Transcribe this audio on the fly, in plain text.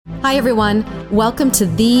Hi, everyone. Welcome to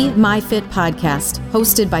the MyFit podcast,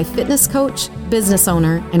 hosted by fitness coach, business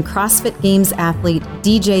owner, and CrossFit Games athlete,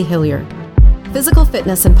 DJ Hillier. Physical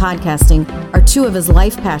fitness and podcasting are two of his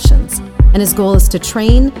life passions, and his goal is to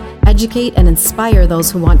train, educate, and inspire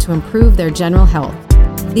those who want to improve their general health.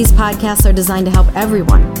 These podcasts are designed to help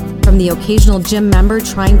everyone, from the occasional gym member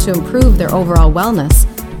trying to improve their overall wellness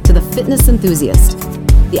to the fitness enthusiast.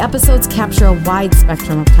 The episodes capture a wide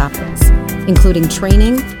spectrum of topics, including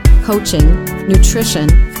training, coaching, nutrition,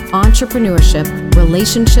 entrepreneurship,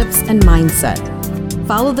 relationships, and mindset.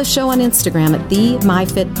 Follow the show on Instagram at the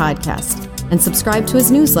MyFit Podcast and subscribe to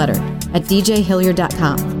his newsletter at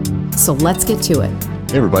djhillier.com. So let's get to it.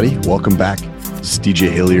 Hey everybody, welcome back. This is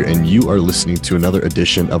DJ Hillier, and you are listening to another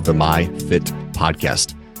edition of the MyFit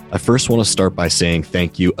Podcast. I first want to start by saying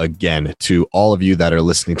thank you again to all of you that are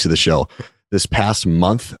listening to the show. This past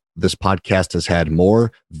month, this podcast has had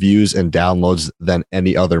more views and downloads than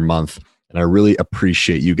any other month. And I really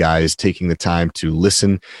appreciate you guys taking the time to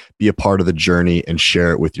listen, be a part of the journey, and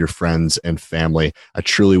share it with your friends and family. I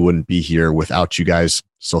truly wouldn't be here without you guys.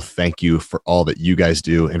 So thank you for all that you guys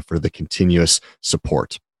do and for the continuous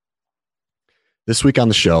support. This week on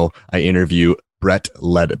the show, I interview Brett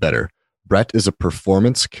Ledbetter. Brett is a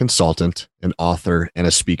performance consultant, an author, and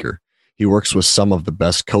a speaker. He works with some of the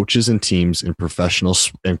best coaches and teams in professional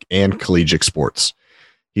and collegiate sports.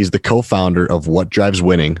 He's the co-founder of What Drives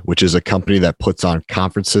Winning, which is a company that puts on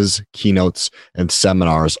conferences, keynotes, and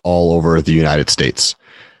seminars all over the United States.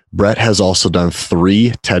 Brett has also done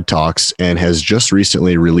 3 TED Talks and has just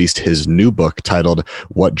recently released his new book titled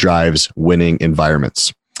What Drives Winning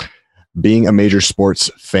Environments. Being a major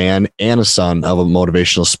sports fan and a son of a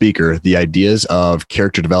motivational speaker, the ideas of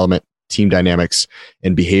character development, team dynamics,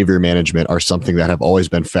 and behavior management are something that have always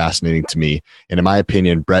been fascinating to me. And in my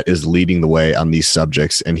opinion, Brett is leading the way on these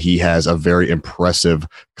subjects, and he has a very impressive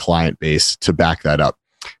client base to back that up.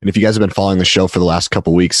 And if you guys have been following the show for the last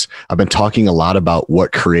couple of weeks, I've been talking a lot about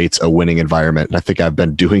what creates a winning environment. And I think I've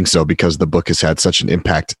been doing so because the book has had such an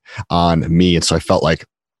impact on me. And so I felt like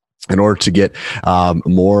in order to get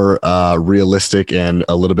more realistic and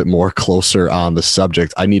a little bit more closer on the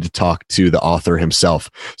subject, I need to talk to the author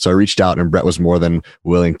himself. So I reached out, and Brett was more than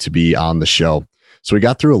willing to be on the show. So we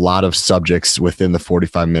got through a lot of subjects within the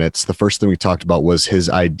 45 minutes. The first thing we talked about was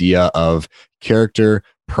his idea of character,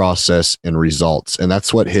 process, and results. And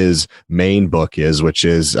that's what his main book is, which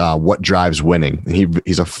is What Drives Winning. And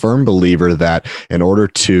he's a firm believer that in order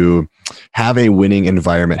to have a winning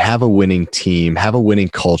environment, have a winning team, have a winning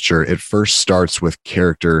culture, it first starts with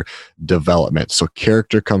character development. So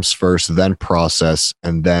character comes first, then process,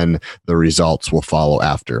 and then the results will follow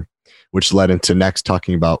after, which led into next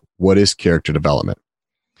talking about what is character development.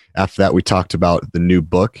 After that, we talked about the new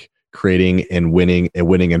book, Creating and Winning a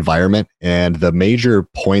Winning Environment. And the major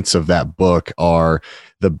points of that book are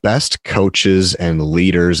the best coaches and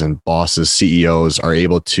leaders and bosses, CEOs are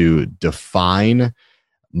able to define,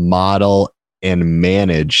 model, and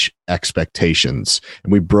manage expectations.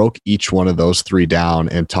 And we broke each one of those 3 down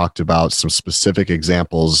and talked about some specific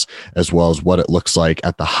examples as well as what it looks like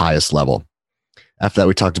at the highest level. After that,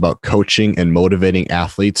 we talked about coaching and motivating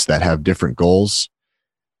athletes that have different goals.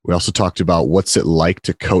 We also talked about what's it like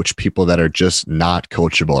to coach people that are just not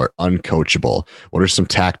coachable or uncoachable. What are some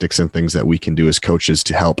tactics and things that we can do as coaches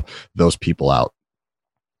to help those people out?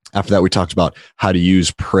 After that, we talked about how to use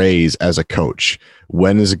praise as a coach.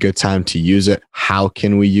 When is a good time to use it? How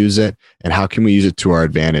can we use it? And how can we use it to our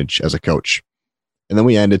advantage as a coach? And then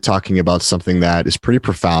we ended talking about something that is pretty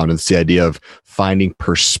profound. It's the idea of finding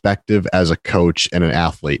perspective as a coach and an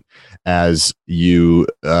athlete. As you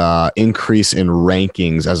increase in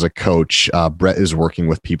rankings as a coach, Brett is working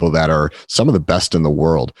with people that are some of the best in the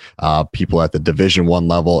world, people at the Division I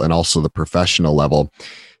level and also the professional level.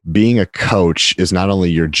 Being a coach is not only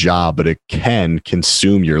your job, but it can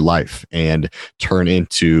consume your life and turn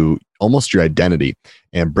into almost your identity.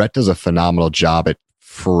 And Brett does a phenomenal job at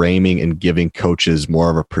framing and giving coaches more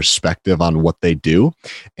of a perspective on what they do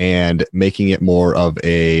and making it more of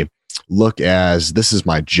a look as this is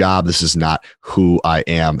my job. This is not who I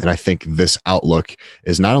am. And I think this outlook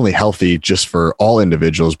is not only healthy just for all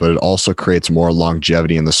individuals, but it also creates more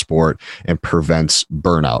longevity in the sport and prevents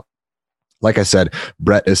burnout. Like I said,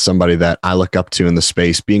 Brett is somebody that I look up to in the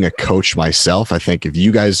space. Being a coach myself, I think if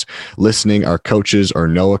you guys listening are coaches or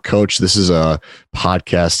know a coach, this is a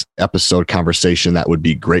podcast episode conversation that would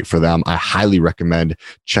be great for them. I highly recommend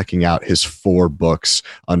checking out his 4 books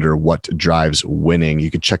under What Drives Winning. You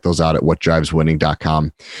can check those out at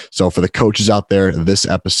whatdriveswinning.com. So for the coaches out there, this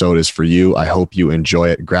episode is for you. I hope you enjoy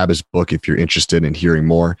it. Grab his book if you're interested in hearing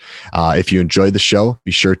more. If you enjoyed the show,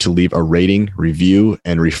 be sure to leave a rating, review,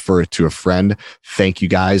 and refer it to a friend. Thank you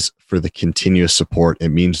guys for the continuous support. It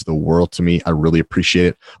means the world to me. I really appreciate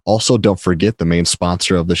it. Also, don't forget the main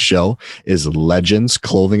sponsor of the show is Legends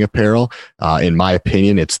Clothing Apparel. In my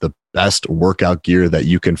opinion, it's the best workout gear that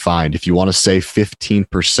you can find. If you want to save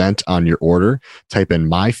 15% on your order, type in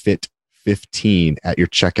MyFit15 at your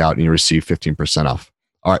checkout and you receive 15% off.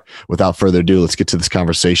 All right. Without further ado, let's get to this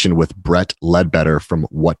conversation with Brett Ledbetter from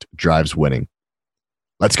What Drives Winning.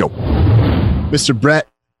 Let's go. Mr. Brett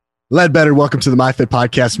Ledbetter, welcome to the MyFit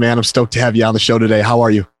podcast, man. I'm stoked to have you on the show today. How are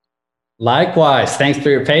you? Likewise. Thanks for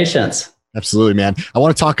your patience. Absolutely, man. I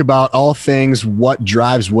want to talk about all things What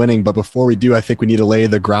Drives Winning. But before we do, I think we need to lay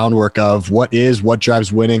the groundwork of what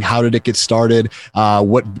Drives Winning? How did it get started?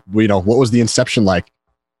 What was the inception like?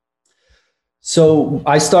 So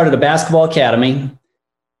I started a basketball academy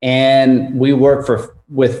and we worked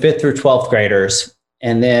with 5th through 12th graders.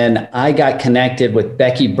 And then I got connected with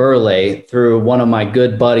Becky Burleigh through one of my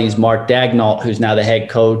good buddies, Mark Dagnall, who's now the head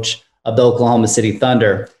coach of the Oklahoma City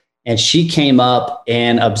Thunder. And she came up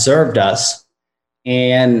and observed us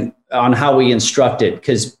and on how we instructed,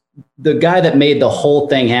 because the guy that made the whole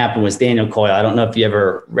thing happen was Daniel Coyle. I don't know if you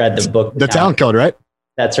ever read the book. The Talent Code, right?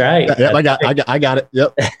 That's right. Yep, I got it.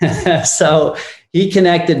 Yep. So he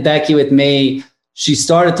connected Becky with me. She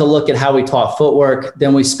started to look at how we taught footwork.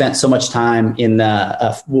 Then we spent so much time in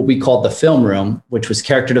what we called the film room, which was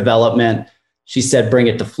character development. She said, bring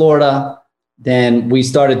it to Florida. Then we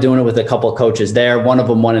started doing it with a couple of coaches there. One of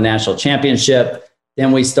them won a national championship.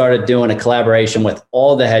 Then we started doing a collaboration with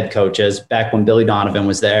all the head coaches back when Billy Donovan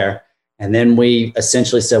was there. And then we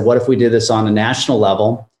essentially said, what if we do this on a national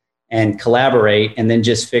level and collaborate and then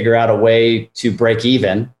just figure out a way to break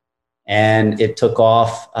even? And it took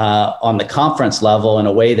off on the conference level in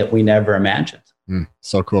a way that we never imagined.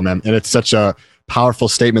 So cool, man. And it's such a powerful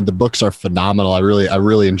statement. The books are phenomenal. I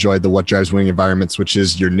really enjoyed the What Drives Winning environments, which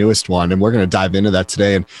is your newest one. And we're going to dive into that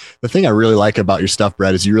today. And the thing I really like about your stuff,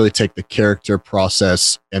 Brett, is you really take the character,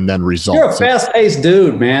 process, and then results. You're a fast-paced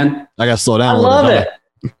dude, man. I got to slow down I a little bit. love it.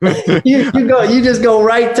 You just go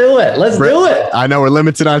right to it. Let's do it. I know we're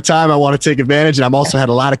limited on time. I want to take advantage, and I'm also had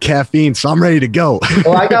a lot of caffeine, so I'm ready to go.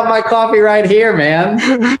 Well, I got my coffee right here,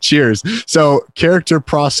 man. Cheers. So character,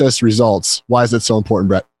 process, results. Why is it so important,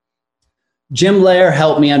 Brett? Jim Lair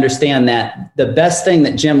helped me understand that. The best thing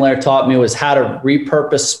that Jim Lair taught me was how to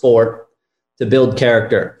repurpose sport to build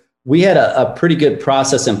character. We had a pretty good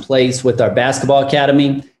process in place with our basketball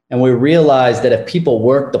academy, and we realized that if people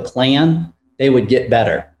worked the plan, they would get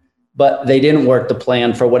better. But they didn't work the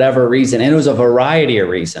plan for whatever reason. And it was a variety of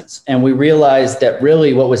reasons. And we realized that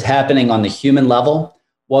really what was happening on the human level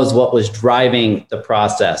was what was driving the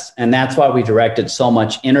process. And that's why we directed so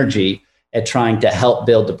much energy at trying to help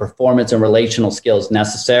build the performance and relational skills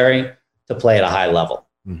necessary to play at a high level.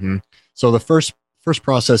 Mm-hmm. So the first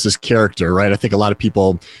process is character, right? I think a lot of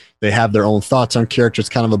people, they have their own thoughts on character. It's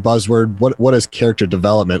kind of a buzzword. What does character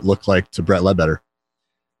development look like to Brett Ledbetter?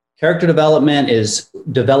 Character development is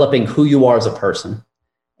developing who you are as a person.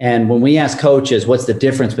 And when we ask coaches, what's the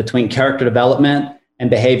difference between character development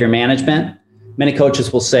and behavior management? Many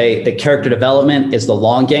coaches will say that character development is the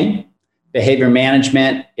long game. Behavior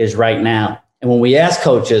management is right now. And when we ask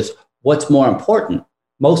coaches, what's more important?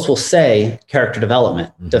 Most will say character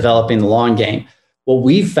development, developing the long game. What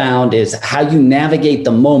we've found is how you navigate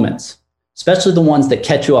the moments, especially the ones that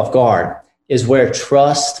catch you off guard, is where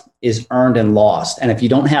trust is earned and lost. And if you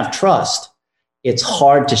don't have trust, it's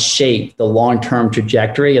hard to shape the long-term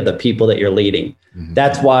trajectory of the people that you're leading. Mm-hmm.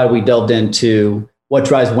 That's why we delved into What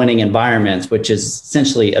Drives Winning environments, which is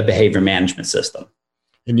essentially a behavior management system.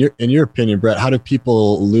 In your opinion, Brett, how do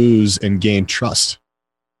people lose and gain trust?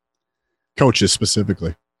 Coaches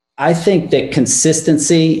specifically. I think that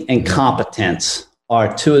consistency and competence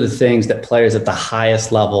are two of the things that players at the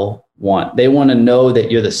highest level want. They want to know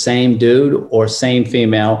that you're the same dude or same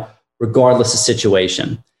female, regardless of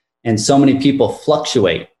situation. And so many people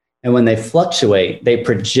fluctuate. And when they fluctuate, they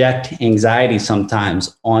project anxiety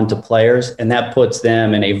sometimes onto players, and that puts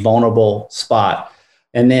them in a vulnerable spot.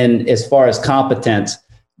 And then as far as competence,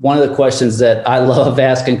 one of the questions that I love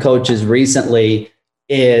asking coaches recently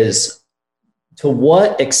is, to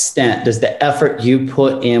what extent does the effort you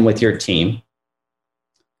put in with your team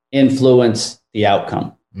influence the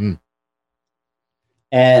outcome.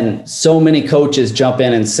 And so many coaches jump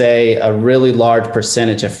in and say a really large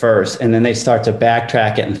percentage at first, and then they start to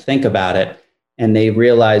backtrack it and think about it, and they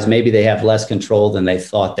realize maybe they have less control than they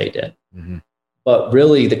thought they did. But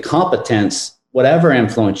really the competence, whatever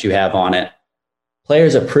influence you have on it,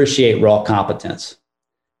 players appreciate raw competence.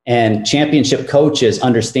 And championship coaches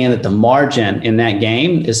understand that the margin in that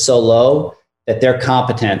game is so low that their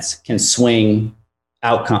competence can swing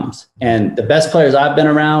outcomes. And the best players I've been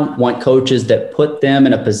around want coaches that put them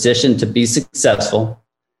in a position to be successful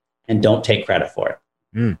and don't take credit for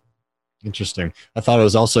it. Interesting. I thought it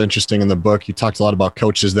was also interesting in the book. You talked a lot about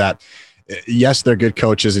coaches that, yes, they're good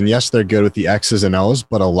coaches, and yes, they're good with the X's and O's,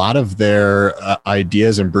 but a lot of their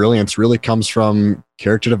ideas and brilliance really comes from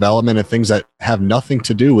character development and things that have nothing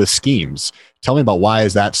to do with schemes. Tell me about why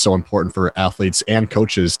is that so important for athletes and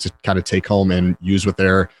coaches to kind of take home and use with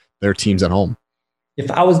their teams at home? If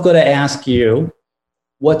I was going to ask you,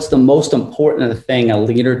 what's the most important thing a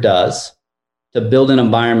leader does to build an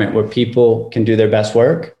environment where people can do their best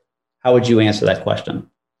work, how would you answer that question?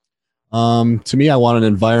 To me, I want an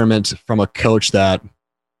environment from a coach that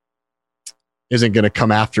isn't going to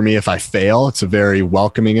come after me if I fail. It's a very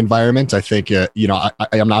welcoming environment. I think,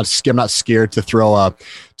 I'm not scared to throw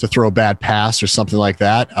a bad pass or something like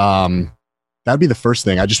that. That'd be the first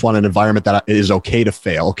thing. I just want an environment that is okay to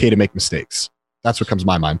fail, okay to make mistakes. That's what comes to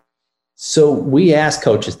my mind. So we asked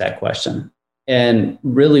coaches that question, and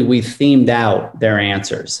really we themed out their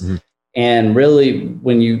answers. And really,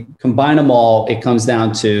 when you combine them all, it comes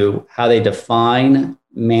down to how they define,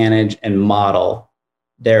 manage, and model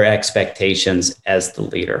their expectations as the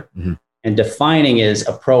leader. And defining is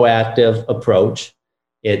a proactive approach.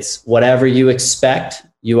 It's whatever you expect,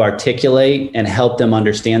 you articulate and help them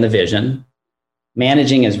understand the vision.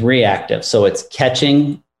 Managing is reactive. So it's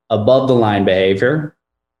catching above the line behavior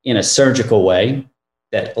in a surgical way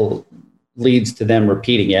that leads to them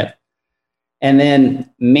repeating it. And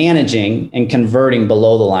then managing and converting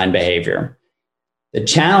below the line behavior. The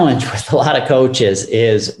challenge with a lot of coaches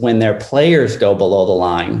is when their players go below the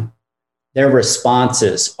line, their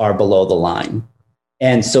responses are below the line.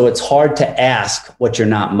 And so it's hard to ask what you're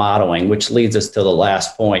not modeling, which leads us to the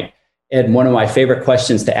last point. And one of my favorite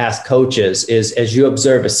questions to ask coaches is, as you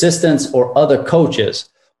observe assistants or other coaches,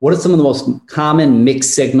 what are some of the most common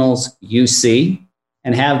mixed signals you see,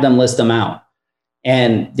 and have them list them out.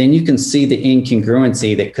 And then you can see the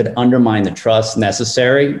incongruency that could undermine the trust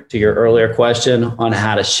necessary, to your earlier question, on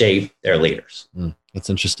how to shape their leaders. That's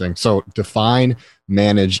interesting. So define,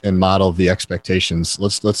 manage, and model the expectations.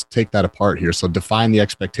 Let's take that apart here. So define the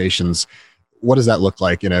expectations. What does that look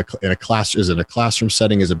like in a class? Is it a classroom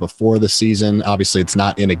setting? Is it before the season? Obviously, it's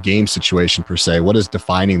not in a game situation per se. What does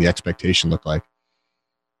defining the expectation look like?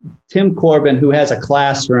 Tim Corbin, who has a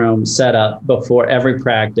classroom set up before every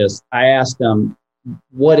practice, I asked him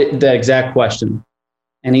the exact question.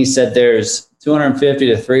 And he said there's 250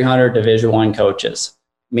 to 300 Division I coaches,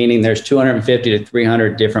 meaning there's 250 to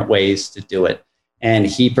 300 different ways to do it. And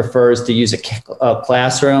he prefers to use a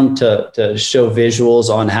classroom to show visuals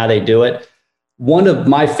on how they do it. One of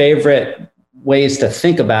my favorite ways to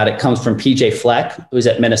think about it comes from PJ Fleck, who's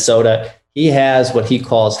at Minnesota. He has what he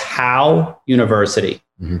calls How University,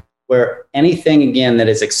 where anything, again, that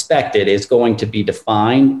is expected is going to be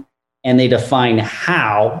defined, and they define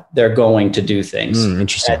how they're going to do things.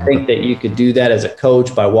 Interesting. I think that you could do that as a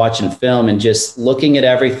coach by watching film and just looking at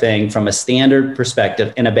everything from a standard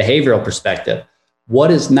perspective and a behavioral perspective. What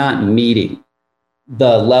is not meeting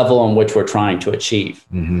the level in which we're trying to achieve?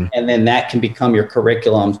 And then that can become your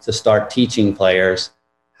curriculum to start teaching players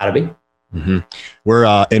how to be.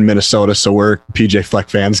 We're in Minnesota, so we're PJ Fleck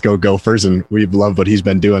fans. Go Gophers, and we love what he's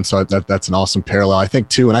been doing. So that's an awesome parallel, I think,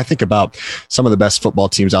 too. And I think about some of the best football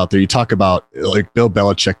teams out there. You talk about like Bill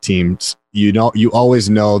Belichick teams. You always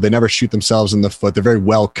know they never shoot themselves in the foot. They're very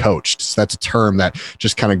well coached. So that's a term that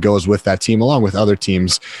just kind of goes with that team, along with other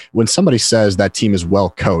teams. When somebody says that team is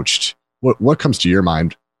well coached, what comes to your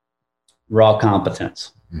mind? Raw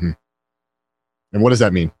competence. And what does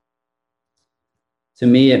that mean? To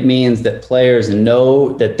me, it means that players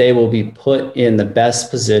know that they will be put in the best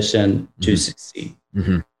position to succeed.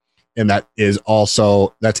 And that is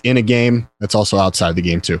also, that's in a game, that's also outside the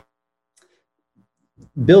game too.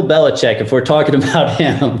 Bill Belichick, if we're talking about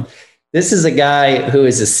him, this is a guy who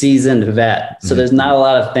is a seasoned vet. So there's not a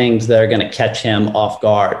lot of things that are going to catch him off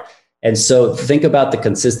guard. And so think about the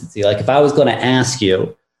consistency. Like if I was going to ask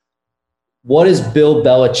you, what is Bill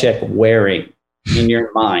Belichick wearing in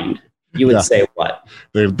your mind? You would say what?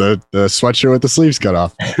 The sweatshirt with the sleeves cut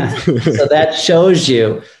off. So that shows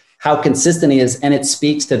you how consistent he is, and it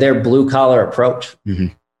speaks to their blue collar approach.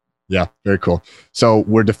 Yeah, very cool. So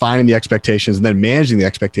we're defining the expectations and then managing the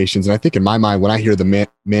expectations. And I think in my mind, when I hear the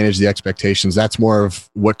manage the expectations, that's more of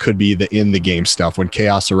what could be the in the game stuff. When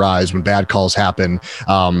chaos arises, when bad calls happen.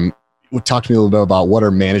 Talk to me a little bit about what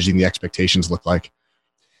are managing the expectations look like.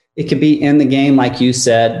 It could be in the game, like you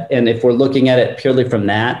said. And if we're looking at it purely from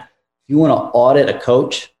that, if you want to audit a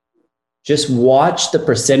coach, just watch the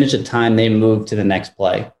percentage of time they move to the next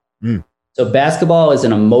play. So basketball is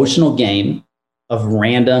an emotional game of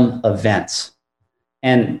random events.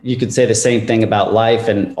 And you could say the same thing about life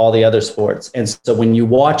and all the other sports. And so when you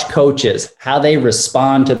watch coaches, how they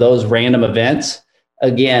respond to those random events,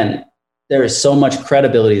 again, there is so much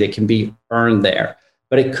credibility that can be earned there.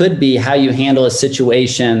 But it could be how you handle a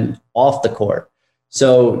situation off the court.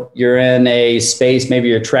 So you're in a space, maybe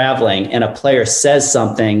you're traveling, and a player says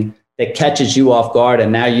something that catches you off guard,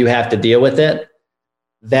 and now you have to deal with it.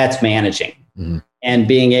 That's managing. And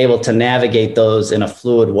being able to navigate those in a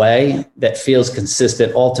fluid way that feels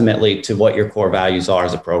consistent ultimately to what your core values are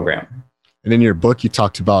as a program. And in your book, you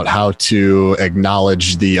talked about how to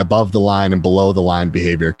acknowledge the above the line and below the line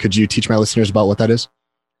behavior. Could you teach my listeners about what that is?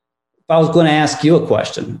 If I was going to ask you a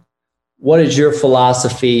question, what is your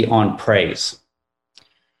philosophy on praise?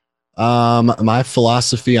 My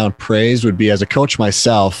philosophy on praise would be, as a coach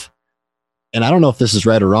myself, and I don't know if this is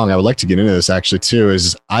right or wrong, I would like to get into this actually too,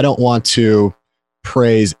 is I don't want to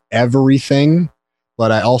praise everything,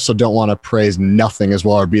 but I also don't want to praise nothing as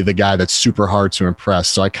well, or be the guy that's super hard to impress.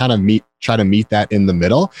 So I kind of try to meet that in the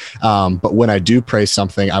middle. But when I do praise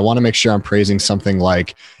something, I want to make sure I'm praising something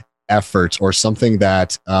like effort, or something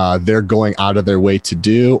that they're going out of their way to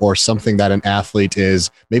do, or something that an athlete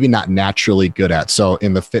is maybe not naturally good at. So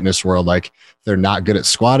in the fitness world, like they're not good at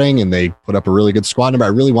squatting and they put up a really good squat number, I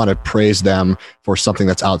really want to praise them for something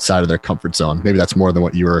that's outside of their comfort zone. Maybe that's more than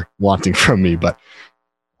what you were wanting from me, but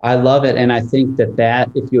I love it. And I think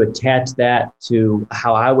that if you attach that to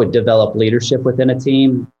how I would develop leadership within a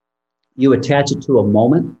team, you attach it to a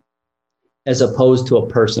moment as opposed to a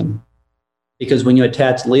person. Because when you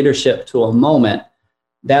attach leadership to a moment,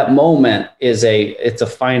 that moment it's a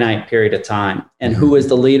finite period of time. And who is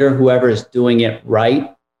the leader? Whoever is doing it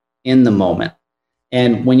right in the moment.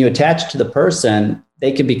 And when you attach it to the person,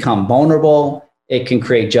 they can become vulnerable. It can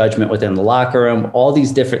create judgment within the locker room. All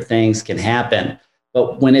these different things can happen.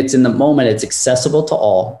 But when it's in the moment, it's accessible to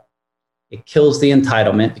all. It kills the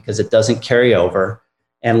entitlement because it doesn't carry over.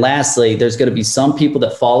 And lastly, there's going to be some people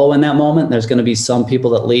that follow in that moment. There's going to be some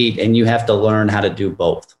people that lead, and you have to learn how to do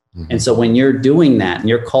both. And so when you're doing that and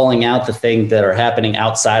you're calling out the things that are happening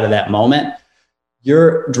outside of that moment,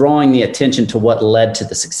 you're drawing the attention to what led to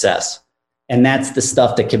the success. And that's the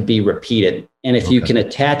stuff that can be repeated. And if you can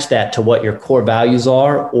attach that to what your core values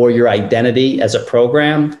are or your identity as a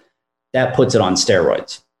program, that puts it on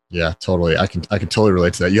steroids. Yeah, totally. I can totally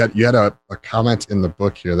relate to that. You had a comment in the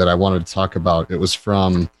book here that I wanted to talk about. It was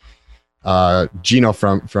from Gino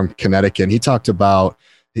from Connecticut. And he talked about,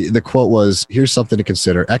 the quote was, here's something to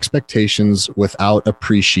consider. Expectations without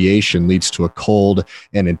appreciation leads to a cold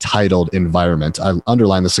and entitled environment. I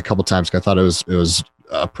underlined this a couple of times because I thought it was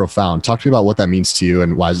profound. Talk to me about what that means to you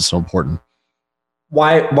and why is it so important?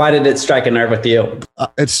 Why did it strike a nerve with you?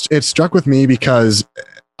 It struck with me because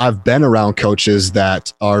I've been around coaches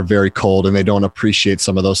that are very cold and they don't appreciate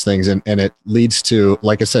some of those things. And it leads to,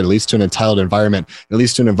 like I said, it leads to an entitled environment. It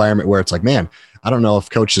leads to an environment where it's like, man, I don't know if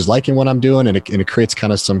coach is liking what I'm doing, and it creates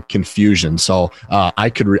kind of some confusion. So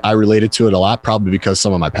I related to it a lot, probably because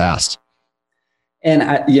some of my past. And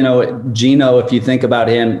Gino, if you think about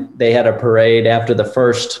him, they had a parade after the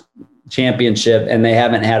first championship and they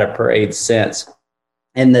haven't had a parade since.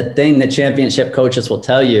 And the thing that championship coaches will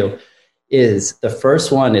tell you is the first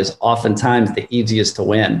one is oftentimes the easiest to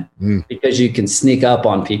win because you can sneak up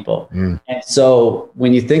on people. And so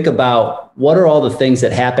when you think about what are all the things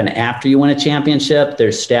that happen after you win a championship,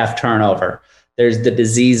 there's staff turnover. There's the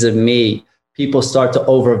disease of me. People start to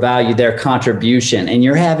overvalue their contribution, and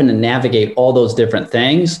you're having to navigate all those different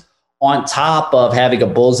things on top of having a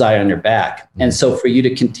bullseye on your back. And so for you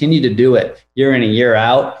to continue to do it year in and year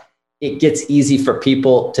out, it gets easy for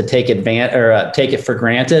people to take advantage or take it for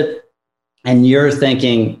granted. And you're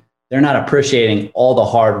thinking they're not appreciating all the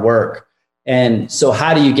hard work. And so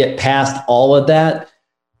how do you get past all of that?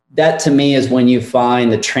 That to me is when you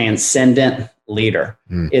find the transcendent leader.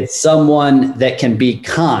 It's someone that can be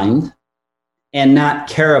kind and not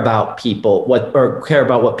care about people care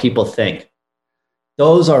about what people think.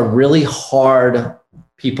 Those are really hard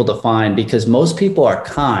people to find because most people are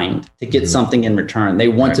kind to get something in return. They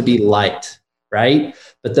want to be liked, right?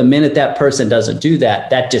 But the minute that person doesn't do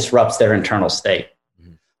that, that disrupts their internal state.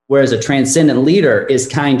 Whereas a transcendent leader is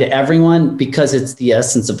kind to everyone because it's the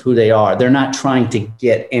essence of who they are. They're not trying to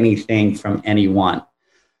get anything from anyone.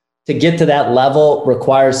 To get to that level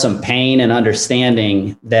requires some pain and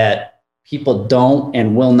understanding that people don't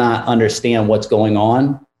and will not understand what's going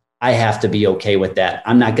on. I have to be okay with that.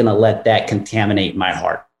 I'm not going to let that contaminate my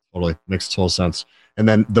heart. Totally. Makes total sense. And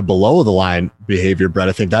then the below the line behavior, Brett,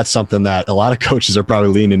 I think that's something that a lot of coaches are probably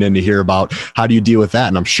leaning in to hear about. How do you deal with that?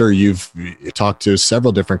 And I'm sure you've talked to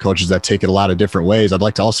several different coaches that take it a lot of different ways. I'd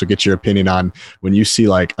like to also get your opinion on when you see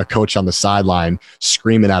like a coach on the sideline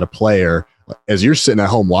screaming at a player as you're sitting at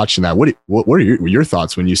home watching that. What are your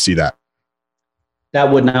thoughts when you see that? That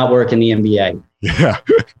would not work in the NBA. Yeah.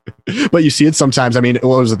 But you see it sometimes. I mean,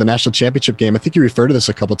 what was it, the national championship game? I think you referred to this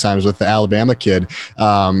a couple of times with the Alabama kid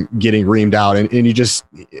getting reamed out. And you just,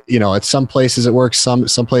 at some places it works, some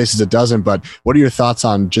places it doesn't. But what are your thoughts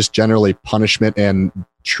on just generally punishment and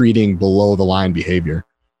treating below the line behavior?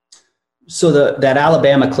 So that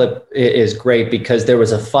Alabama clip is great because there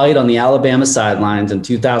was a fight on the Alabama sidelines in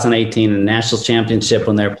 2018 in the national championship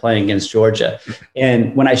when they were playing against Georgia.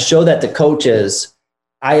 And when I show that to coaches,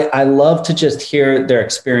 I love to just hear their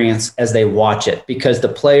experience as they watch it, because the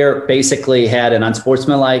player basically had an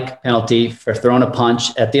unsportsmanlike penalty for throwing a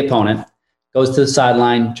punch at the opponent, goes to the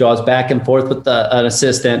sideline, jaws back and forth with an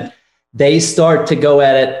assistant. They start to go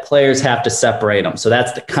at it. Players have to separate them. So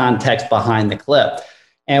that's the context behind the clip.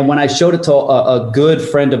 And when I showed it to a good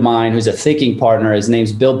friend of mine who's a thinking partner, his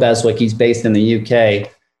name's Bill Beswick. He's based in the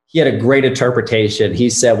UK. He had a great interpretation.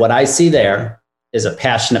 He said, what I see there is a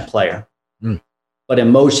passionate player. But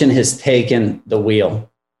emotion has taken the wheel.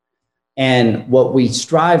 And what we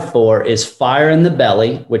strive for is fire in the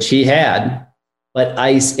belly, which he had, but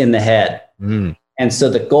ice in the head. And so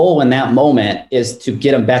the goal in that moment is to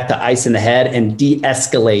get him back to ice in the head and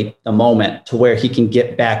de-escalate the moment to where he can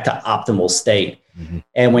get back to optimal state.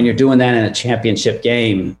 And when you're doing that in a championship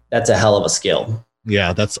game, that's a hell of a skill.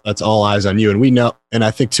 Yeah, that's all eyes on you. And we know, and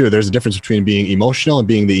I think too, there's a difference between being emotional and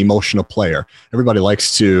being the emotional player. Everybody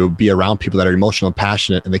likes to be around people that are emotional and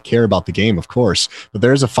passionate, and they care about the game, of course. But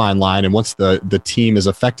there's a fine line, and once the team is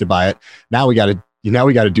affected by it, now we got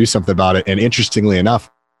to do something about it. And interestingly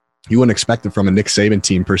enough, you wouldn't expect it from a Nick Saban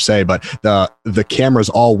team per se, but the cameras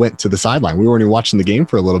all went to the sideline. We weren't even watching the game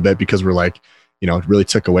for a little bit because we're like, it really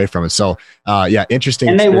took away from it. So, interesting.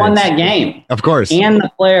 And they won that game. Of course. And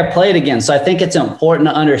the player played again. So I think it's important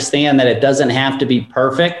to understand that it doesn't have to be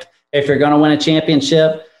perfect if you're going to win a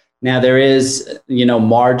championship. Now, there is,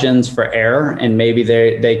 margins for error, and maybe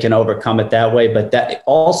they can overcome it that way. But that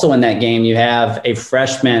also in that game, you have a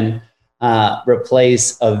freshman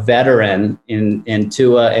replace a veteran in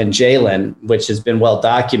Tua and Jalen, which has been well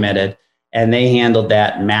documented. And they handled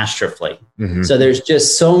that masterfully. So there's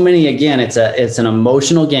just so many, again, it's an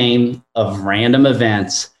emotional game of random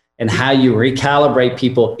events, and how you recalibrate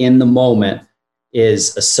people in the moment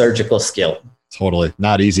is a surgical skill. Totally.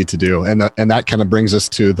 Not easy to do. And that kind of brings us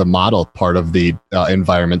to the model part of the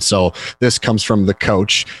environment. So this comes from the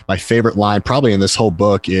coach. My favorite line probably in this whole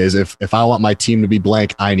book is, if I want my team to be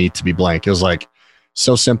blank, I need to be blank. It was like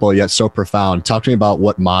so simple, yet so profound. Talk to me about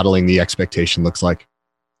what modeling the expectation looks like.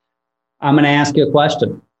 I'm going to ask you a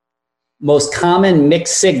question. Most common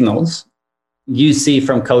mixed signals you see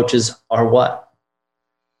from coaches are what?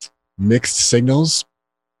 Mixed signals?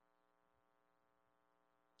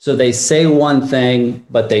 So they say one thing,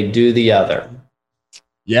 but they do the other.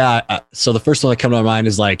 Yeah. So the first one that comes to my mind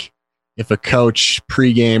is like, if a coach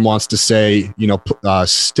pregame wants to say,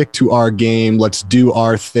 stick to our game, let's do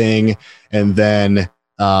our thing, and then,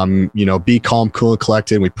 be calm, cool, and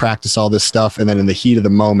collected. And we practice all this stuff. And then in the heat of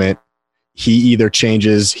the moment, he or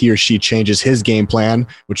she changes his game plan,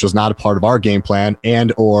 which was not a part of our game plan,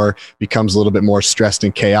 and or becomes a little bit more stressed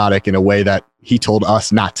and chaotic in a way that he told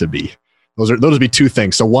us not to be. Those would be two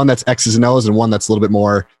things. So one that's X's and O's, and one that's a little bit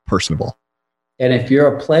more personable. And if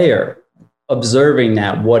you're a player observing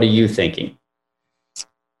that, what are you thinking?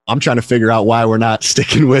 I'm trying to figure out why we're not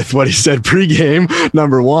sticking with what he said pregame,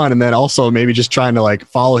 number one, and then also maybe just trying to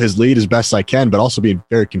follow his lead as best I can, but also being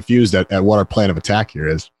very confused at what our plan of attack here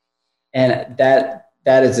is. And that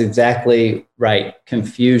is exactly right.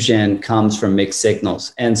 Confusion comes from mixed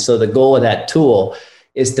signals. And so the goal of that tool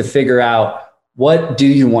is to figure out, what do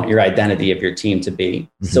you want your identity of your team to be?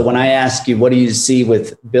 So when I ask you, what do you see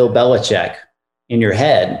with Bill Belichick in your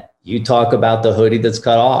head? You talk about the hoodie that's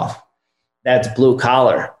cut off. That's blue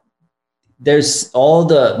collar. There's all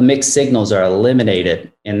the mixed signals are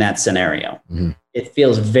eliminated in that scenario. It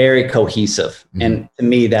feels very cohesive. And to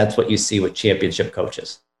me, that's what you see with championship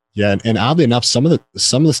coaches. Yeah, and oddly enough, some of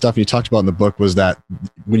the stuff you talked about in the book was that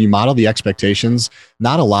when you model the expectations,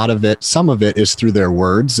 not a lot of it, some of it is through their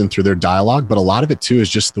words and through their dialogue, but a lot of it too is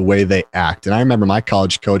just the way they act. And I remember my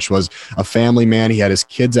college coach was a family man. He had his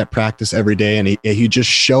kids at practice every day, and he just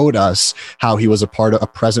showed us how he was a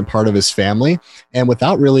present part of his family. And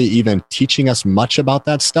without really even teaching us much about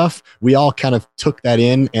that stuff, we all kind of took that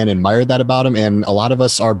in and admired that about him. And a lot of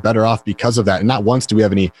us are better off because of that. And not once do we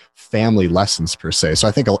have any family lessons per se. So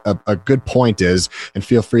I think a good point is, and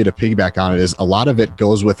feel free to piggyback on it, is a lot of it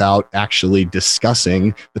goes without actually discussing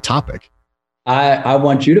the topic. I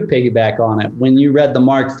want you to piggyback on it. When you read the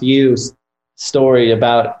Mark Few story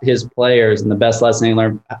about his players and the best lesson he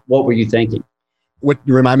learned, what were you thinking?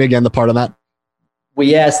 Remind me again the part on that.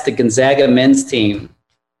 We asked the Gonzaga men's team,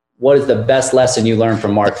 what is the best lesson you learned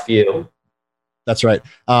from Mark Few? That's right.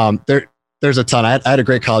 There's a ton. I had a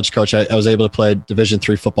great college coach. I was able to play Division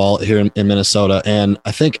III football here in Minnesota. And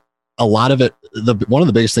I think a lot of it, one of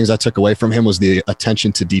the biggest things I took away from him was the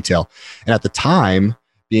attention to detail. And at the time,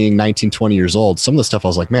 being 19, 20 years old, some of the stuff I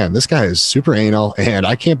was like, man, this guy is super anal, and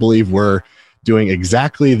I can't believe we're doing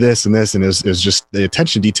exactly this and this. And is just, the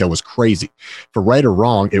attention to detail was crazy. For right or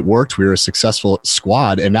wrong, it worked. We were a successful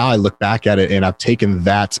squad. And now I look back at it and I've taken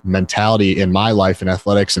that mentality in my life in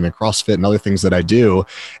athletics and in CrossFit and other things that I do.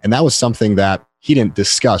 And that was something that he didn't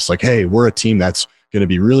discuss. Like, hey, we're a team that's going to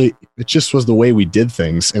be really, it just was the way we did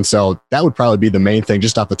things. And so that would probably be the main thing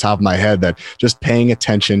just off the top of my head, that just paying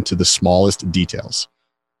attention to the smallest details.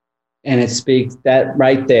 And it speaks, that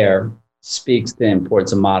right there speaks the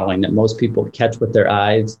importance of modeling, that most people catch with their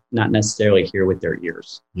eyes, not necessarily hear with their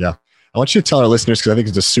ears. Yeah. I want you to tell our listeners, because I think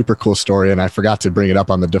it's a super cool story, and I forgot to bring it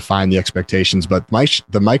up on the Define the Expectations, but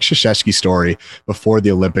the Mike Krzyzewski story before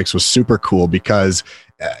the Olympics was super cool because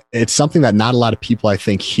it's something that not a lot of people, I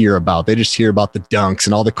think, hear about. They just hear about the dunks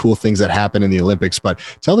and all the cool things that happen in the Olympics, but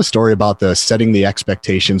tell the story about the setting the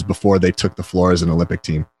expectations before they took the floor as an Olympic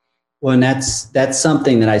team. Well, and that's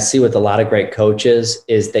something that I see with a lot of great coaches,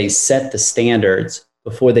 is they set the standards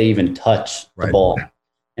before they even touch the ball.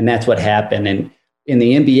 And that's what happened. And in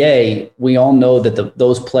the NBA, we all know that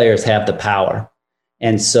those players have the power.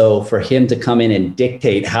 And so for him to come in and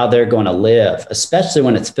dictate how they're going to live, especially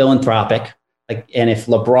when it's philanthropic, and if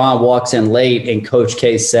LeBron walks in late and Coach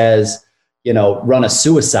K says, run a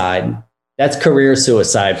suicide, that's career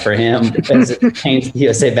suicide for him because it changed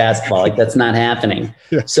USA basketball. That's not happening.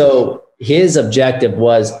 Yeah. So his objective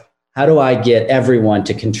was, how do I get everyone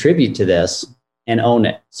to contribute to this and own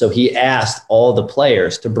it? So he asked all the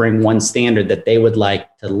players to bring one standard that they would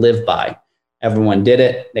like to live by. Everyone did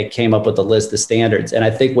it. They came up with a list of standards. And I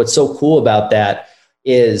think what's so cool about that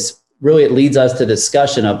is really it leads us to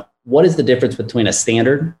discussion of what is the difference between a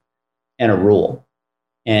standard and a rule.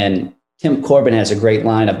 And Tim Corbin has a great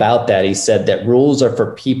line about that. He said that rules are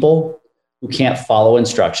for people who can't follow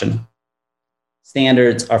instruction.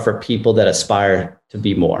 Standards are for people that aspire to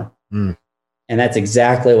be more. And that's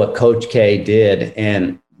exactly what Coach K did.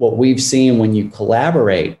 And what we've seen when you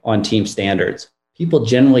collaborate on team standards, people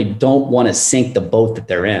generally don't want to sink the boat that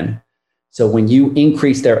they're in. So when you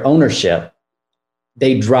increase their ownership,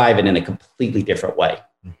 they drive it in a completely different way.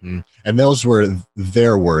 Mm-hmm. And those were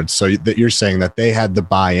their words. So that you're saying that they had the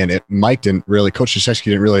buy-in. Mike didn't really, Coach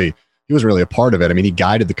Krzyzewski he wasn't really a part of it. I mean, he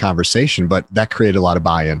guided the conversation, but that created a lot of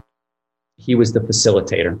buy-in. He was the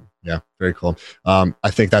facilitator. Yeah, very cool.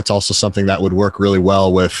 I think that's also something that would work really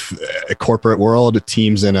well with a corporate world,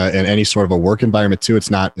 teams in any sort of a work environment too.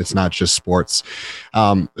 It's not just sports.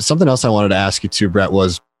 Something else I wanted to ask you too, Brett,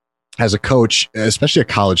 was, as a coach, especially a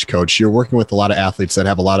college coach, you're working with a lot of athletes that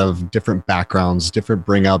have a lot of different backgrounds, different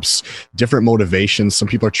bring-ups, different motivations. Some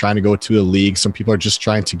people are trying to go to a league. Some people are just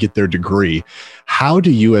trying to get their degree. How do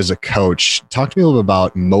you, as a coach, talk to me a little bit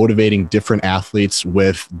about motivating different athletes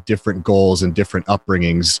with different goals and different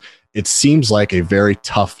upbringings? It seems like a very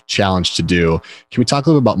tough challenge to do. Can we talk a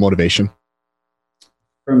little bit about motivation?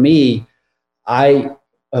 For me, I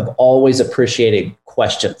have always appreciated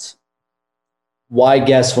questions. Why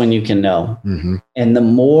guess when you can know? Mm-hmm. And the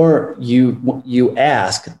more you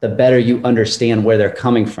ask, the better you understand where they're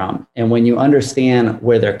coming from. And when you understand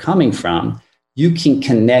where they're coming from, you can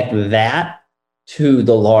connect that to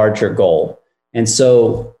the larger goal. And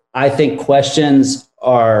so I think questions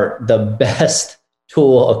are the best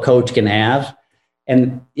tool a coach can have.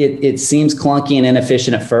 And it seems clunky and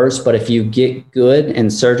inefficient at first, but if you get good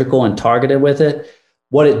and surgical and targeted with it,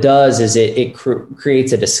 what it does is it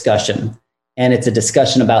creates a discussion. And it's a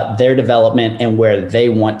discussion about their development and where they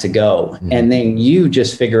want to go. Mm-hmm. And then you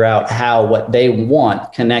just figure out how what they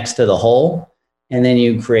want connects to the whole. And then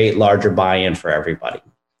you create larger buy-in for everybody.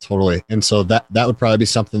 Totally. And so that would probably be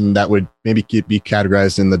something that would maybe be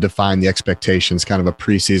categorized in the Define the Expectations, kind of a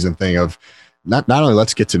preseason thing of not only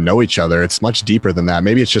let's get to know each other, it's much deeper than that.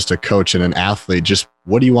 Maybe it's just a coach and an athlete. Just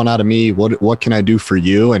what do you want out of me? What can I do for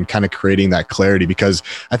you? And kind of creating that clarity, because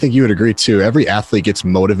I think you would agree too. Every athlete gets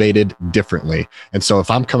motivated differently. And so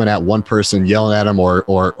if I'm coming at one person, yelling at them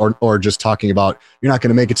or just talking about, you're not going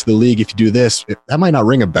to make it to the league if you do this, that might not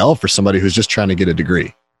ring a bell for somebody who's just trying to get a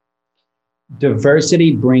degree.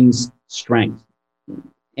 Diversity brings strength.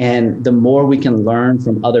 And the more we can learn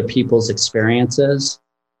from other people's experiences,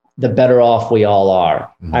 the better off we all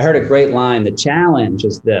are. Mm-hmm. I heard a great line. The challenge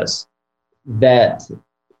is this, that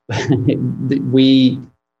I'm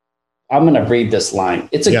going to read this line.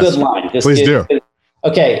 It's a good line. Please do.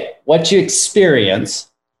 Okay. What you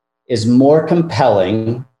experience is more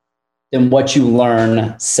compelling than what you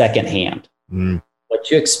learn secondhand. Mm.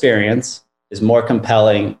 What you experience is more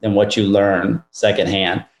compelling than what you learn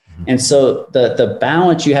secondhand. Mm-hmm. And so the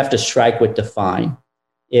balance you have to strike with Define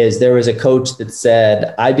is, there was a coach that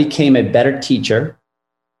said, I became a better teacher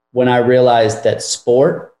when I realized that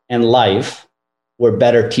sport and life were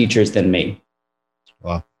better teachers than me.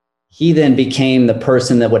 Wow. He then became the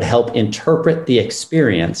person that would help interpret the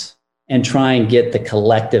experience and try and get the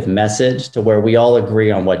collective message to where we all agree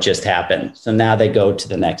on what just happened. So now they go to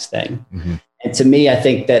the next thing. Mm-hmm. And to me, I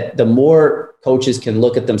think that the more coaches can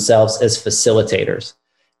look at themselves as facilitators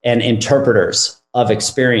and interpreters of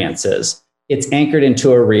experiences, it's anchored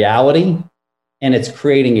into a reality, and it's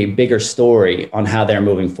creating a bigger story on how they're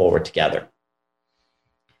moving forward together.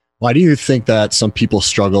 Why do you think that some people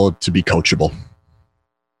struggle to be coachable?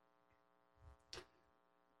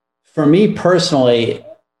 For me personally,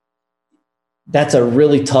 that's a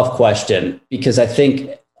really tough question, because I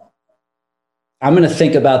think I'm going to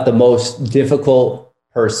think about the most difficult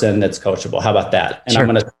person that's coachable. How about that? And sure. I'm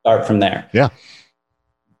going to start from there. Yeah.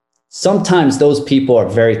 Sometimes those people are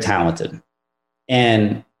very talented.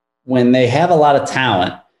 And when they have a lot of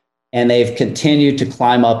talent and they've continued to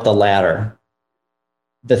climb up the ladder,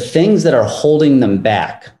 the things that are holding them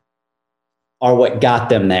back are what got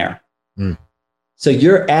them there. Mm. So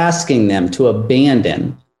you're asking them to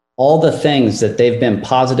abandon all the things that they've been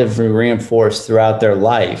positively reinforced throughout their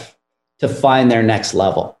life to find their next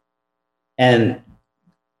level. And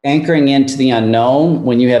anchoring into the unknown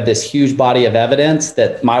when you have this huge body of evidence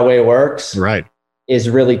that my way works, right, is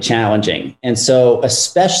really challenging. And so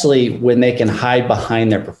especially when they can hide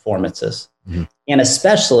behind their performances, mm-hmm. and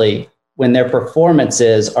especially when their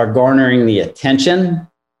performances are garnering the attention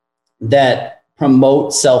that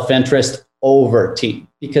promote self-interest over team.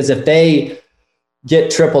 Because if they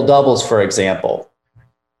get triple doubles, for example,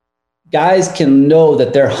 guys can know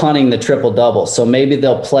that they're hunting the triple double. So maybe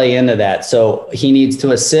they'll play into that. So he needs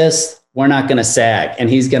to assist. We're not going to sag, and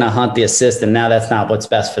he's going to hunt the assist. And now that's not what's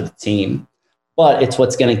best for the team, but it's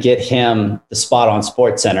what's going to get him the spot on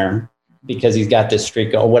SportsCenter because he's got this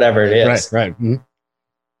streak or whatever it is. Right. Mm-hmm.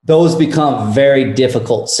 Those become very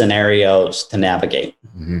difficult scenarios to navigate.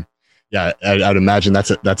 Mm-hmm. Yeah, I'd imagine that's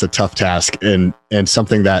a tough task, and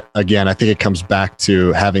something that, again, I think it comes back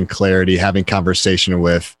to having clarity, having conversation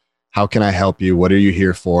with, how can I help you? What are you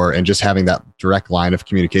here for? And just having that direct line of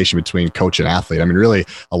communication between coach and athlete. I mean, really,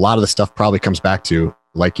 a lot of the stuff probably comes back to,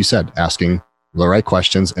 like you said, asking the right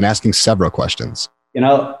questions and asking several questions.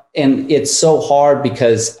 And it's so hard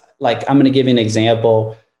because, like, I'm going to give you an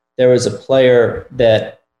example. There was a player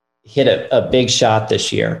that hit a big shot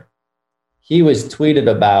this year. He was tweeted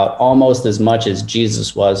about almost as much as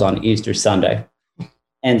Jesus was on Easter Sunday.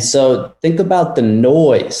 And so think about the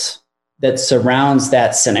noise that surrounds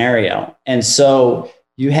that scenario. And so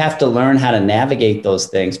you have to learn how to navigate those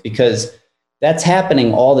things, because that's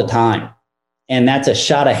happening all the time. And that's a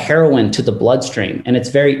shot of heroin to the bloodstream. And it's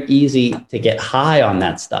very easy to get high on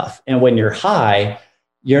that stuff. And when you're high,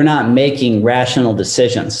 you're not making rational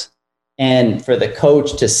decisions. And for the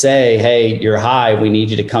coach to say, hey, you're high, we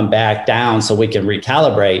need you to come back down so we can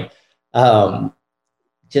recalibrate.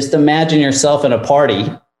 Just imagine yourself in a party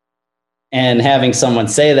and having someone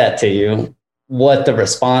say that to you, what the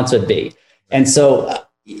response would be. And so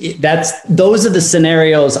those are the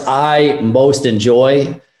scenarios I most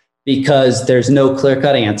enjoy, because there's no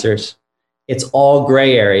clear-cut answers. It's all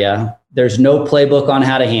gray area. There's no playbook on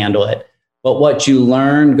how to handle it. But what you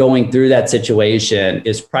learn going through that situation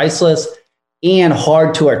is priceless and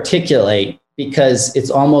hard to articulate, because it's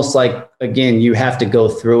almost like, again, you have to go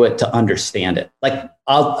through it to understand it. Like,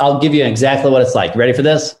 I'll give you exactly what it's like. Ready for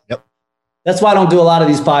this? Yep. That's why I don't do a lot of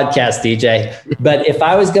these podcasts, DJ. But if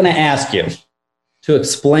I was going to ask you to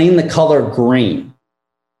explain the color green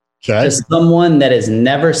to someone that has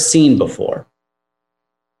never seen before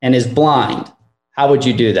and is blind, how would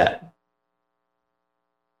you do that?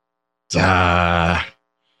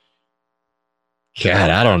 God,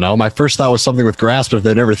 I don't know. My first thought was something with grass, but if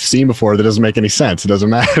they've never seen before, that doesn't make any sense. It doesn't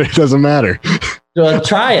matter. It doesn't matter. So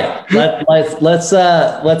try it. Let's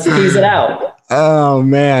tease it out. Oh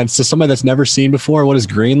man. So somebody that's never seen before, what does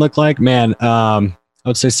green look like? Man, I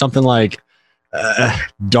would say something like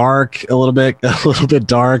dark, a little bit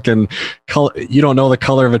dark, and color. You don't know the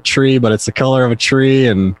color of a tree, but it's the color of a tree.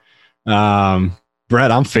 And Brett,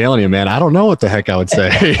 I'm failing you, man. I don't know what the heck I would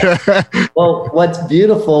say. Well, what's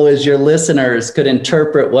beautiful is your listeners could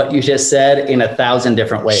interpret what you just said in 1,000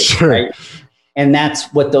 different ways, sure. Right? And that's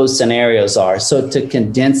what those scenarios are. So to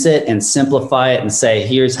condense it and simplify it and say,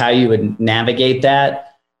 here's how you would navigate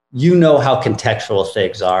that, you know how contextual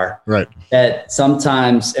things are. Right. That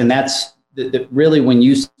sometimes, and that's really when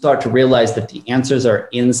you start to realize that the answers are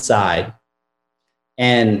inside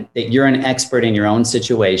and that you're an expert in your own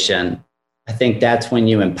situation, I think that's when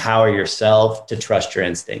you empower yourself to trust your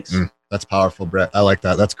instincts. That's powerful, Brett. I like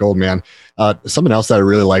that. That's gold, man. Something else that I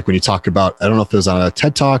really like when you talk about, I don't know if it was on a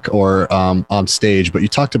TED Talk or on stage, but you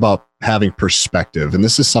talked about having perspective. And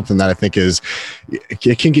this is something that I think it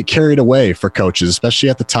can get carried away for coaches, especially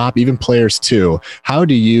at the top, even players too. How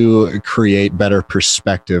do you create better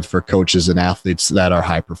perspective for coaches and athletes that are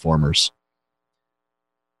high performers?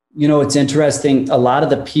 You know, it's interesting. A lot of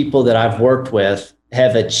the people that I've worked with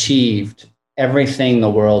have achieved everything the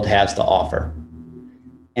world has to offer.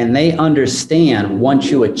 And they understand once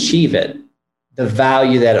you achieve it, the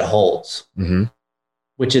value that it holds,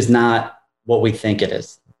 which is not what we think it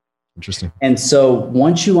is. Interesting. And so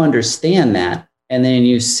once you understand that, and then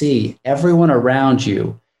you see everyone around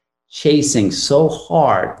you chasing so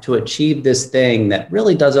hard to achieve this thing that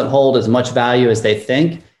really doesn't hold as much value as they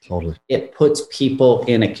think, totally, it puts people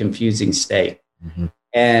in a confusing state.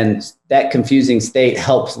 And that confusing state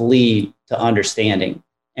helps lead to understanding.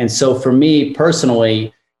 And so for me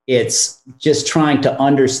personally, it's just trying to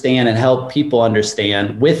understand and help people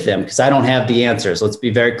understand with them, because I don't have the answers. Let's be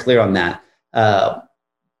very clear on that.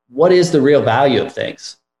 What is the real value of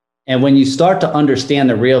things? And when you start to understand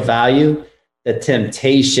the real value, the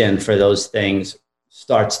temptation for those things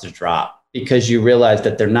starts to drop, because you realize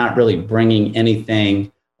that they're not really bringing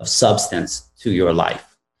anything of substance to your life.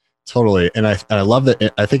 Totally. And I love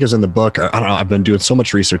that. I think it was in the book. I don't know. I've been doing so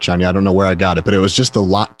much research on you. I don't know where I got it, but it was just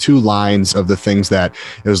two lines of the things that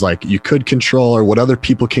it was like you could control, or what other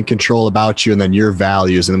people can control about you, and then your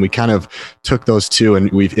values. And then we kind of took those two,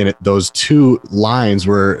 and those two lines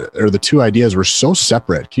the two ideas were so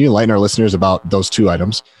separate. Can you enlighten our listeners about those two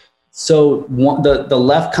items? So the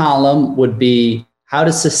left column would be, how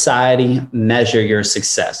does society measure your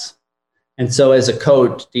success? And so as a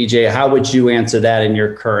coach, DJ, how would you answer that in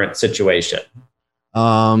your current situation?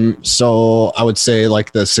 So I would say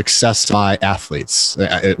like the success of my athletes,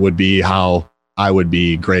 it would be how I would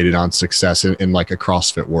be graded on success in like a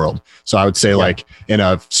CrossFit world. So I would say like in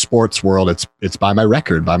a sports world, it's by my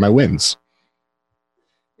record, by my wins.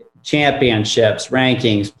 Championships,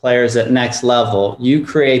 rankings, players at next level, you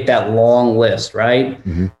create that long list, right?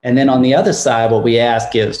 And then on the other side, what we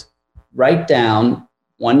ask is write down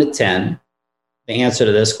 1 to 10, the answer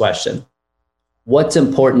to this question. What's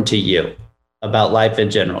important to you about life in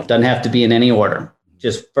general? Doesn't have to be in any order,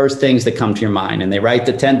 just first things that come to your mind. And they write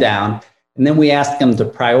the 10 down, and then we ask them to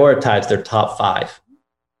prioritize their top 5.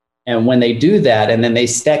 And when they do that, and then they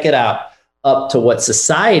stack it up to what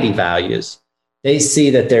society values, they see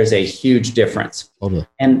that there's a huge difference. Totally.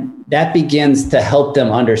 And that begins to help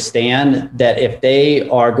them understand that if they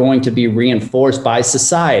are going to be reinforced by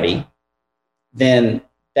society, then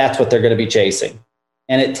that's what they're going to be chasing.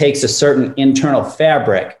 And it takes a certain internal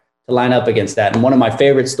fabric to line up against that. And one of my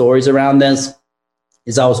favorite stories around this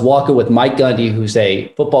is I was walking with Mike Gundy, who's a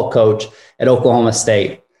football coach at Oklahoma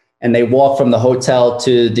State. And they walk from the hotel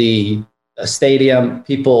to the stadium.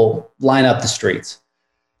 People line up the streets.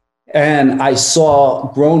 And I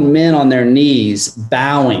saw grown men on their knees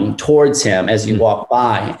bowing towards him as he walked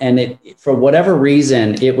by. And for whatever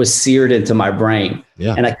reason, it was seared into my brain.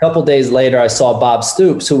 Yeah. And a couple days later, I saw Bob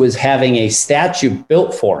Stoops, who was having a statue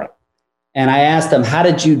built for him. And I asked him, how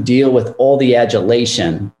did you deal with all the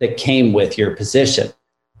adulation that came with your position?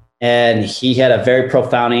 And he had a very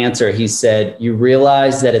profound answer. He said, you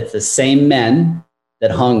realize that it's the same men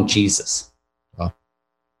that hung Jesus. Wow.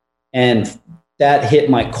 And that hit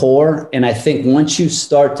my core. And I think once you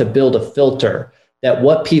start to build a filter that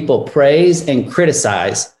what people praise and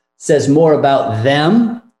criticize says more about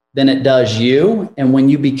them than it does you. And when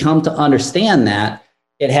you become to understand that,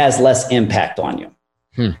 it has less impact on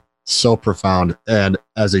you. So profound. And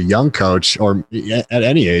as a young coach, or at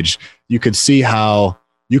any age, you could see how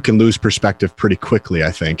you can lose perspective pretty quickly,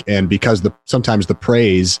 I think. And because sometimes the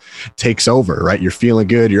praise takes over, right? You're feeling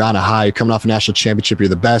good. You're on a high. You're coming off a national championship. You're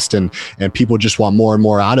the best. And people just want more and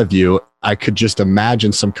more out of you. I could just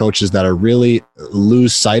imagine some coaches that are really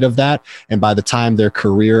lose sight of that. And by the time their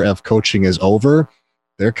career of coaching is over,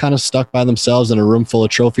 they're kind of stuck by themselves in a room full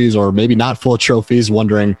of trophies, or maybe not full of trophies,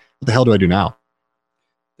 wondering, what the hell do I do now?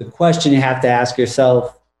 The question you have to ask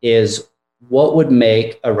yourself is, what would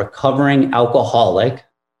make a recovering alcoholic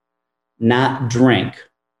not drink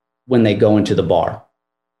when they go into the bar?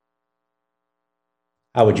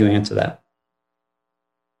 How would you answer that?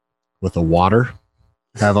 With a water?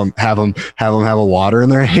 Have them have a water in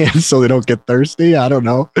their hands so they don't get thirsty. I don't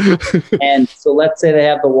know. And so let's say they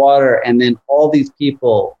have the water, and then all these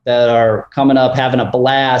people that are coming up having a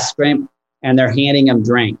blast, and they're handing them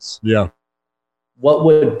drinks. Yeah. What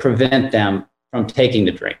would prevent them from taking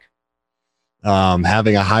the drink?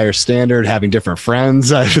 Having a higher standard, having different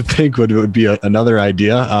friends, I think would be another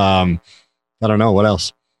idea. I don't know. What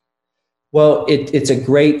else? Well, it's a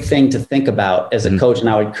great thing to think about as a coach, and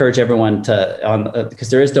I would encourage everyone to,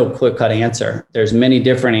 because there is no clear-cut answer. There's many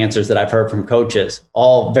different answers that I've heard from coaches,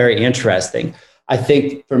 all very interesting. I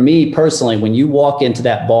think for me personally, when you walk into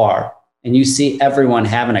that bar and you see everyone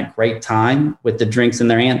having a great time with the drinks in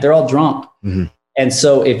their hand, they're all drunk. Mm-hmm. And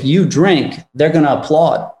so if you drink, they're going to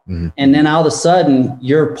applaud. Mm-hmm. And then all of a sudden,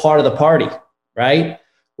 you're part of the party, right?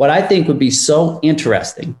 What I think would be so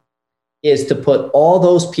interesting is to put all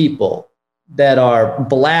those people that are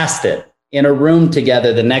blasted in a room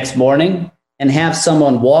together the next morning and have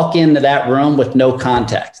someone walk into that room with no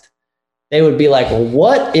context. They would be like,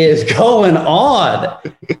 what is going on?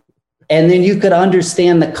 And then you could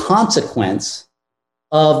understand the consequence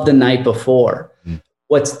of the night before.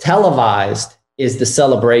 What's televised is the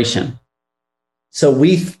celebration. So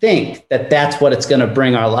we think that that's what it's going to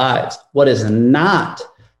bring our lives. What is not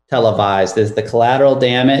televised is the collateral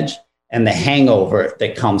damage and the hangover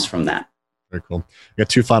that comes from that. Very cool. We got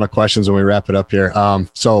two final questions when we wrap it up here.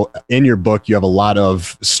 So in your book, you have a lot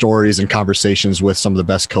of stories and conversations with some of the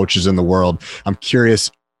best coaches in the world. I'm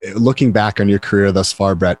curious, looking back on your career thus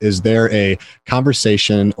far, Brett, is there a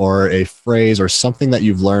conversation or a phrase or something that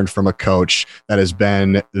you've learned from a coach that has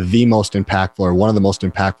been the most impactful or one of the most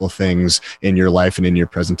impactful things in your life and in your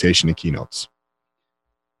presentation and keynotes?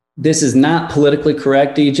 This is not politically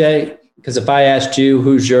correct, DJ, because if I asked you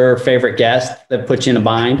who's your favorite guest, that puts you in a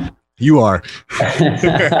bind. You are.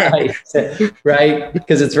 Right?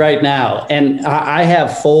 Because it's right now. And I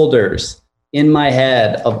have folders in my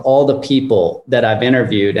head of all the people that I've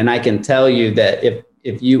interviewed. And I can tell you that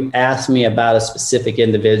if you ask me about a specific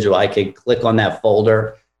individual, I could click on that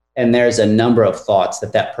folder and there's a number of thoughts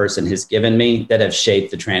that person has given me that have shaped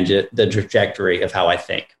the trajectory of how I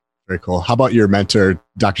think. Very cool. How about your mentor,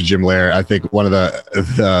 Dr. Jim Loehr? I think one of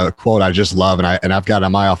the quote I just love, and I've got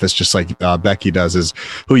in my office, just like Becky does, is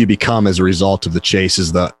who you become as a result of the chase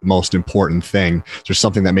is the most important thing. Is there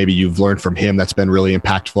something that maybe you've learned from him that's been really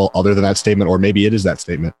impactful other than that statement, or maybe it is that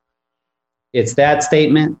statement? It's that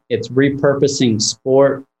statement. It's repurposing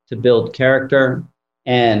sport to build character.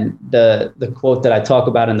 And the quote that I talk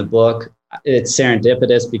about in the book, it's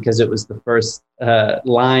serendipitous because it was the first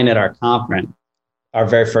line at our conference. Our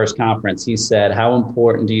very first conference, he said, how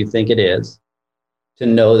important do you think it is to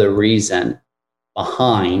know the reason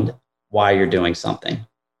behind why you're doing something?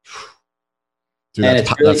 Dude,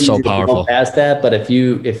 that's so powerful. Past that, but if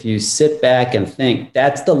you sit back and think,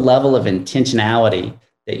 that's the level of intentionality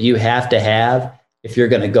that you have to have if you're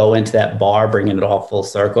going to go into that bar, bringing it all full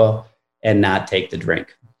circle and not take the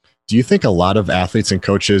drink. Do you think a lot of athletes and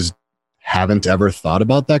coaches haven't ever thought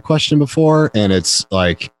about that question before? And it's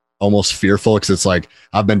like, almost fearful because it's like,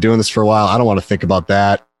 I've been doing this for a while. I don't want to think about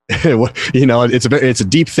that. You know, it's a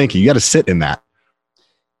deep thinking. You got to sit in that.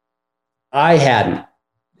 I hadn't,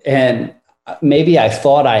 and maybe I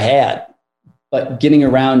thought I had, but getting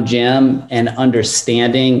around Jim and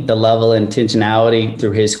understanding the level of intentionality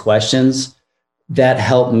through his questions, that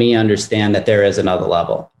helped me understand that there is another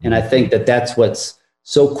level. And I think that that's what's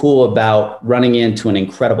so cool about running into an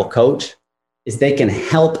incredible coach is they can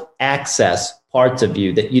help access parts of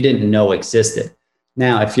you that you didn't know existed.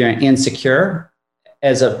 Now, if you're insecure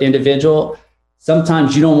as an individual,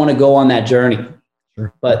 sometimes you don't want to go on that journey.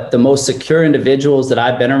 Sure. But the most secure individuals that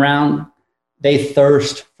I've been around, they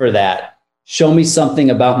thirst for that. Show me something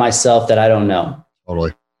about myself that I don't know.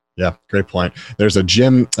 Totally. Yeah, great point. There's a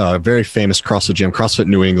gym, very famous CrossFit gym, CrossFit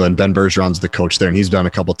New England. Ben Bergeron's the coach there, and he's done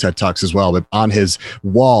a couple TED Talks as well. But on his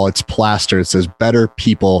wall, it's plastered. It says, "Better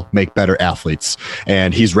people make better athletes."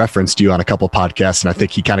 And he's referenced you on a couple podcasts, and I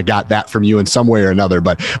think he kind of got that from you in some way or another.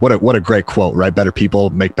 But what a great quote, right? Better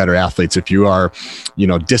people make better athletes. If you are,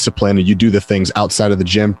 disciplined and you do the things outside of the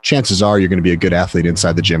gym, chances are you're going to be a good athlete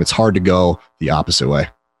inside the gym. It's hard to go the opposite way.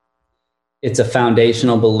 It's a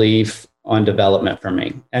foundational belief on development for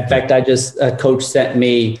me. In fact, a coach sent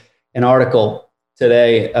me an article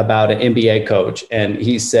today about an NBA coach, and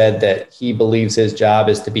he said that he believes his job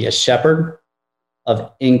is to be a shepherd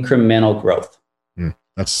of incremental growth.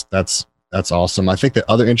 That's awesome. I think the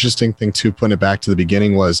other interesting thing too, putting it back to the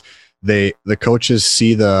beginning, was the coaches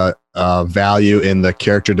see the value in the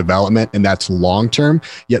character development, and that's long-term.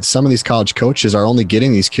 Yet some of these college coaches are only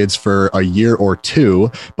getting these kids for a year or two,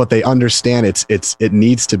 but they understand it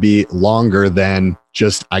needs to be longer than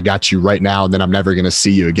just, I got you right now, and then I'm never going to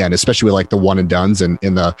see you again, especially with like the one and dones and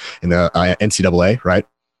in the NCAA, right?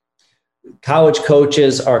 College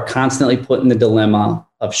coaches are constantly put in the dilemma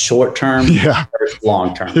of short-term versus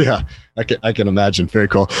long-term. Yeah, I can imagine. Very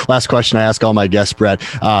cool. Last question I ask all my guests, Brett.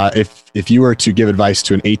 If you were to give advice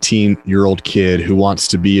to an 18-year-old kid who wants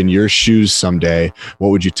to be in your shoes someday, what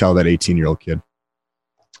would you tell that 18-year-old kid?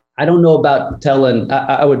 I don't know about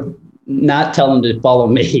I would not tell him to follow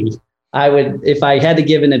me. If I had to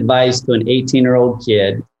give an advice to an 18-year-old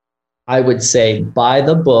kid, I would say, buy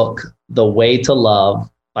the book, The Way to Love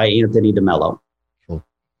by Anthony DeMello. Cool.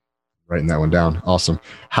 Writing that one down. Awesome.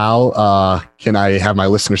 How can I have my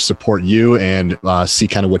listeners support you and see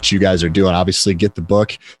kind of what you guys are doing? Obviously, get the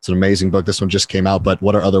book. It's an amazing book. This one just came out, but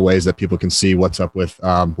what are other ways that people can see what's up with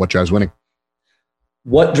What Drives Winning?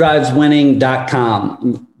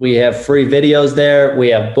 WhatDrivesWinning.com. We have free videos there. We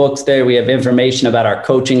have books there. We have information about our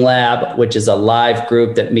coaching lab, which is a live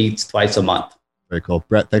group that meets twice a month. Very cool.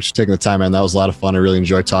 Brett, thanks for taking the time, man. That was a lot of fun. I really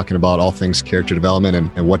enjoyed talking about all things character development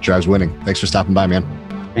and what drives winning. Thanks for stopping by, man.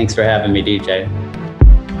 Thanks for having me, DJ.